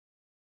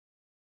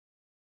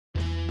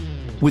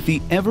With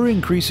the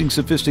ever-increasing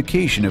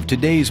sophistication of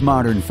today's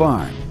modern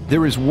farm,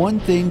 there is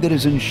one thing that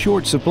is in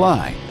short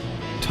supply: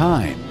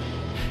 time.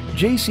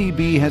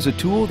 JCB has a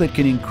tool that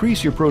can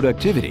increase your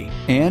productivity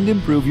and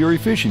improve your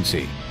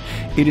efficiency.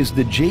 It is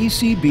the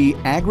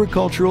JCB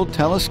Agricultural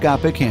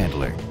Telescopic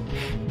Handler.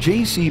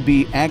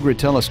 JCB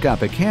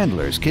Agri-Telescopic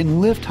handlers can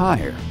lift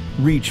higher,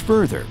 reach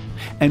further,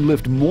 and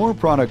lift more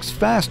products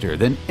faster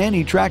than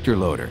any tractor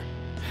loader.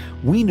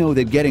 We know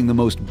that getting the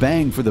most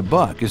bang for the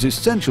buck is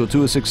essential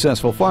to a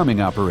successful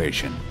farming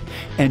operation,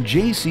 and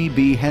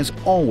JCB has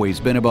always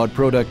been about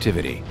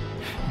productivity.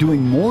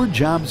 Doing more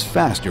jobs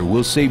faster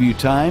will save you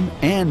time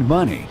and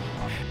money.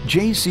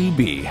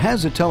 JCB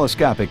has a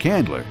telescopic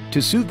handler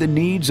to suit the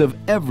needs of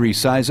every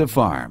size of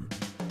farm.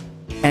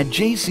 At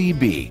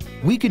JCB,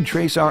 we can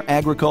trace our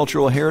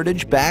agricultural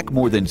heritage back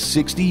more than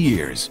 60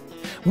 years.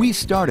 We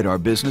started our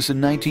business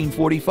in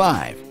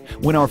 1945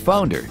 when our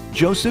founder,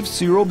 Joseph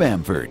Cyril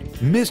Bamford,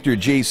 Mr.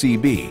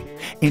 JCB,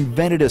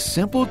 invented a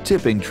simple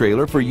tipping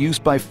trailer for use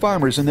by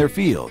farmers in their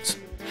fields.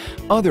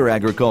 Other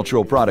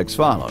agricultural products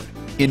followed.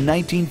 In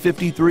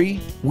 1953,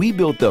 we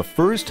built the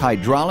first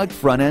hydraulic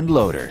front-end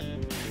loader.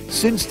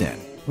 Since then,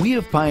 we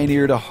have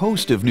pioneered a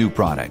host of new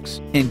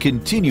products and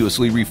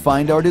continuously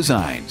refined our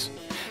designs.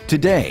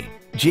 Today,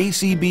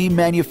 JCB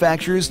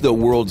manufactures the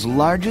world's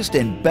largest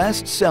and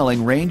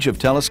best-selling range of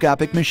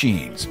telescopic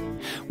machines.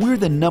 We're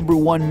the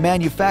 #1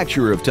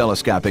 manufacturer of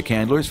telescopic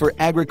handlers for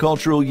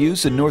agricultural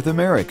use in North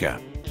America.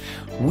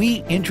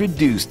 We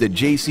introduced the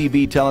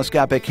JCB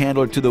telescopic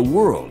handler to the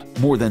world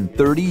more than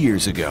 30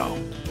 years ago.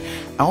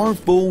 Our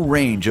full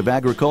range of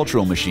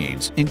agricultural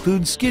machines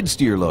includes skid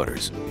steer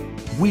loaders,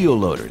 wheel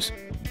loaders,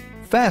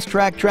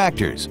 fast-track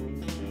tractors,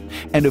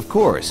 and of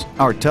course,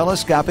 our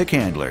telescopic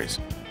handlers.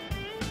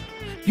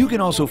 You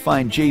can also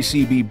find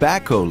JCB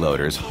backhoe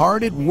loaders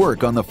hard at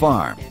work on the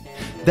farm.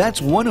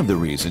 That's one of the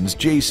reasons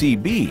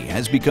JCB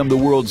has become the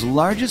world's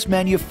largest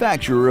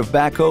manufacturer of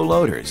backhoe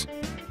loaders.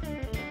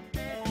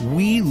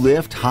 We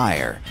lift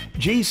higher.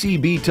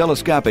 JCB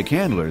telescopic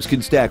handlers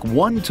can stack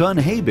 1-ton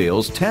hay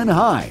bales 10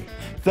 high,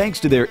 thanks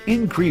to their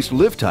increased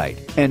lift height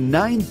and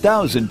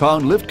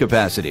 9,000-pound lift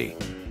capacity.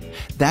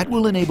 That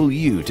will enable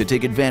you to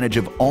take advantage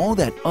of all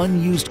that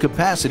unused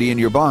capacity in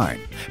your barn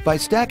by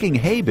stacking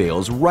hay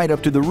bales right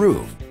up to the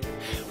roof.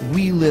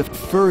 We lift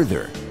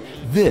further.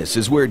 This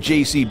is where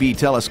JCB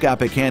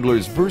telescopic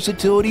handlers'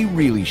 versatility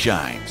really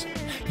shines.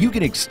 You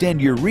can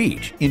extend your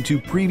reach into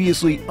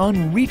previously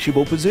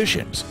unreachable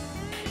positions.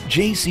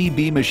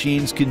 JCB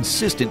machines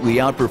consistently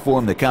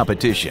outperform the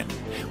competition.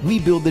 We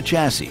build the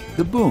chassis,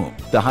 the boom,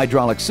 the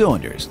hydraulic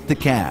cylinders, the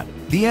cab,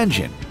 the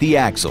engine, the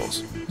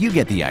axles. You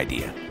get the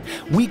idea.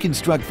 We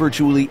construct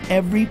virtually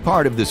every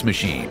part of this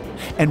machine,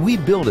 and we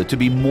build it to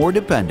be more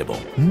dependable,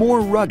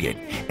 more rugged,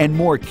 and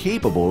more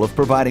capable of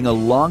providing a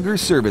longer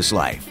service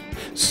life.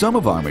 Some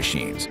of our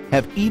machines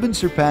have even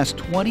surpassed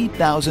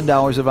 20,000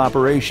 hours of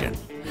operation.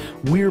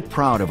 We're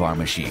proud of our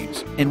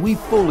machines, and we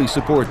fully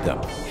support them.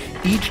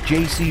 Each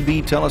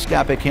JCB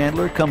telescopic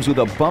handler comes with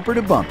a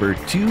bumper-to-bumper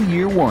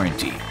 2-year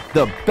warranty,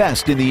 the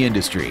best in the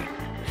industry.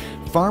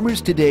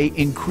 Farmers today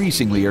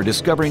increasingly are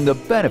discovering the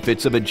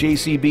benefits of a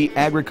JCB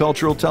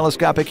agricultural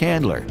telescopic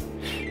handler.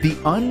 The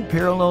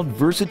unparalleled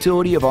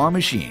versatility of our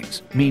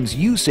machines means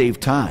you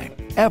save time,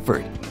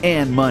 effort,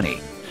 and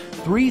money.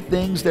 3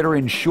 things that are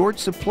in short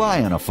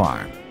supply on a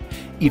farm.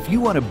 If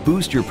you want to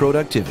boost your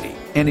productivity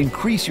and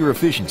increase your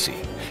efficiency,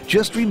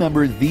 just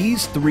remember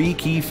these 3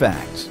 key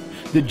facts.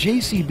 The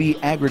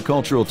JCB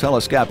Agricultural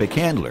Telescopic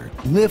Handler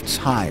lifts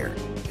higher,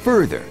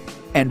 further,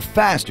 and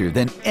faster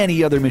than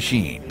any other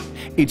machine.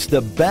 It's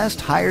the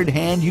best hired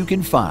hand you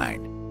can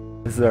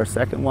find. This is our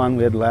second one.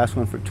 We had the last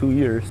one for 2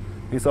 years.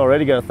 It's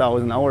already got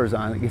 1,000 hours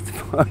on it. It gets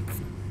about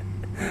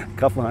a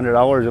couple hundred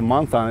hours a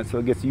month on it, so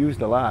it gets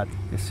used a lot.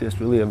 It's just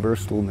really a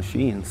versatile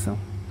machine, so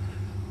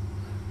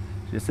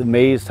just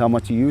amazed how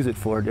much you use it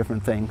for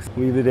different things.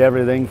 We did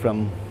everything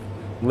from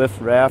lift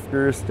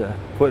rafters to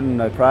putting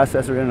a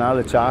processor in and out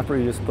of the chopper.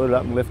 You just put it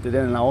up and lift it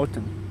in and out.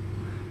 And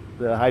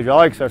the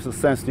hydraulics are so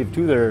sensitive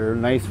too, they're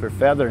nice for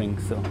feathering,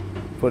 so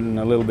putting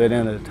a little bit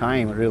in at a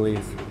time, it really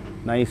is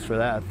nice for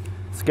that.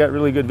 It's got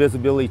really good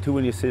visibility too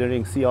when you sit there,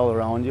 you can see all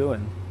around you,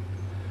 and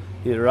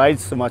it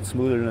rides so much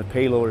smoother than a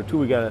payloader too.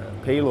 We got a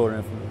payloader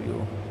in front of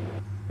you.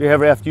 If you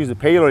ever have to use a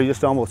payloader, you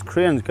just almost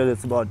cringe because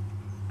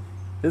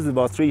this is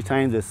about 3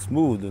 times as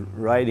smooth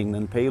riding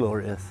than a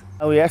payloader is.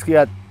 We actually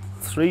got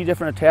 3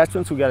 different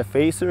attachments. We got a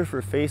facer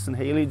for facing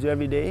haylage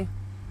every day,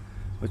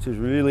 which has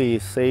really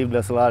saved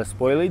us a lot of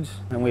spoilage.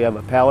 And we have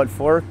a pallet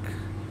fork.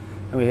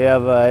 And we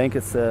have, I think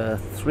it's a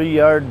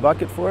 3-yard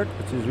bucket fork,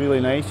 which is really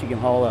nice. You can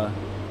haul a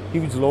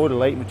huge load of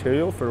light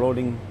material for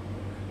loading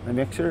a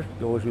mixture. It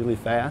goes really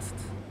fast.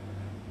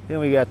 Then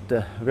we got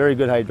very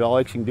good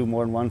hydraulics. You can do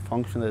more than one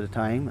function at a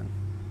time. And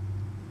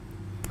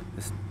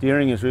the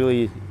steering is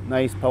really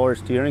nice power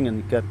steering, and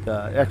you've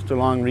got extra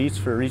long reach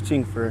for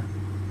reaching for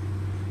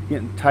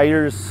getting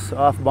tires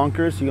off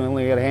bunkers. You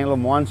only got to handle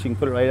them once. You can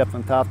put it right up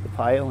on top of the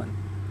pile and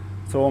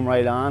throw them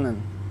right on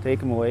and take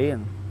them away.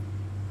 And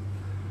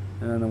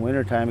And in the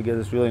wintertime it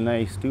gets really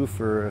nice too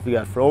for if you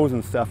got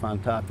frozen stuff on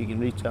top, you can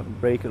reach up and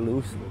break it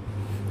loose.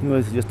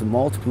 It's just a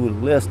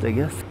multitude list, I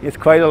guess. It's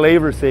quite a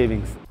labor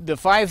savings. The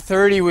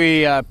 530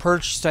 we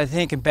purchased, I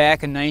think,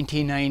 back in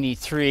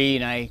 1993,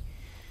 and I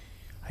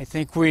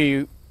think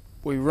we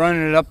run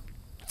it up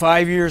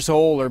 5 years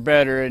old or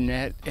better, and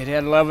it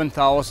had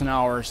 11,000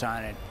 hours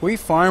on it. We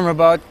farm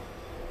about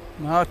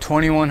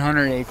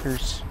 2,100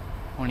 acres,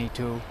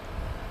 22.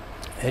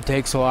 It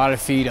takes a lot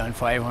of feed on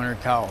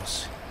 500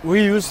 cows.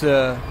 We use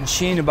the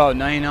machine about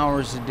 9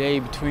 hours a day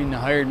between the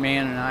hired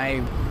man and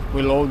I.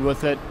 We load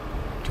with it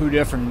 2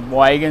 different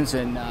wagons,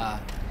 and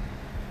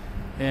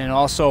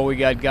also we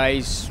got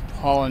guys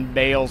hauling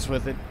bales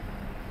with it.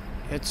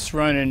 It's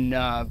running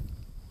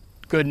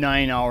good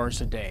 9 hours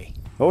a day.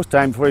 Most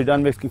times before you're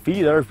done mixing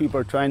feed, other people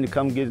are trying to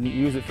come get and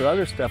use it for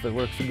other stuff. It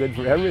works so good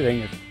for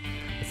everything.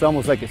 It's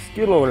almost like a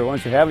skid loader.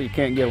 Once you have it, you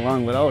can't get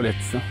along without it.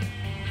 So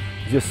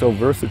it's just so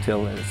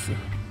versatile that it's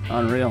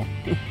unreal.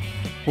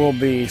 We'll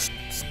be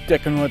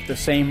sticking with the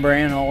same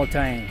brand all the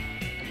time.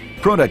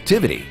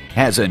 Productivity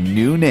has a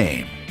new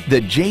name,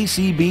 the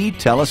JCB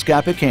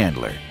Telescopic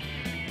Handler.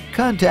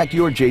 Contact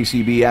your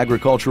JCB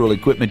agricultural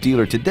equipment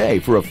dealer today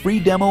for a free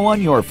demo on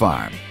your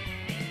farm.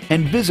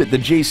 And visit the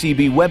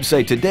JCB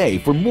website today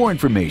for more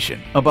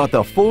information about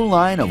the full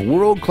line of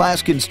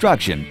world-class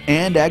construction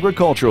and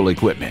agricultural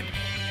equipment.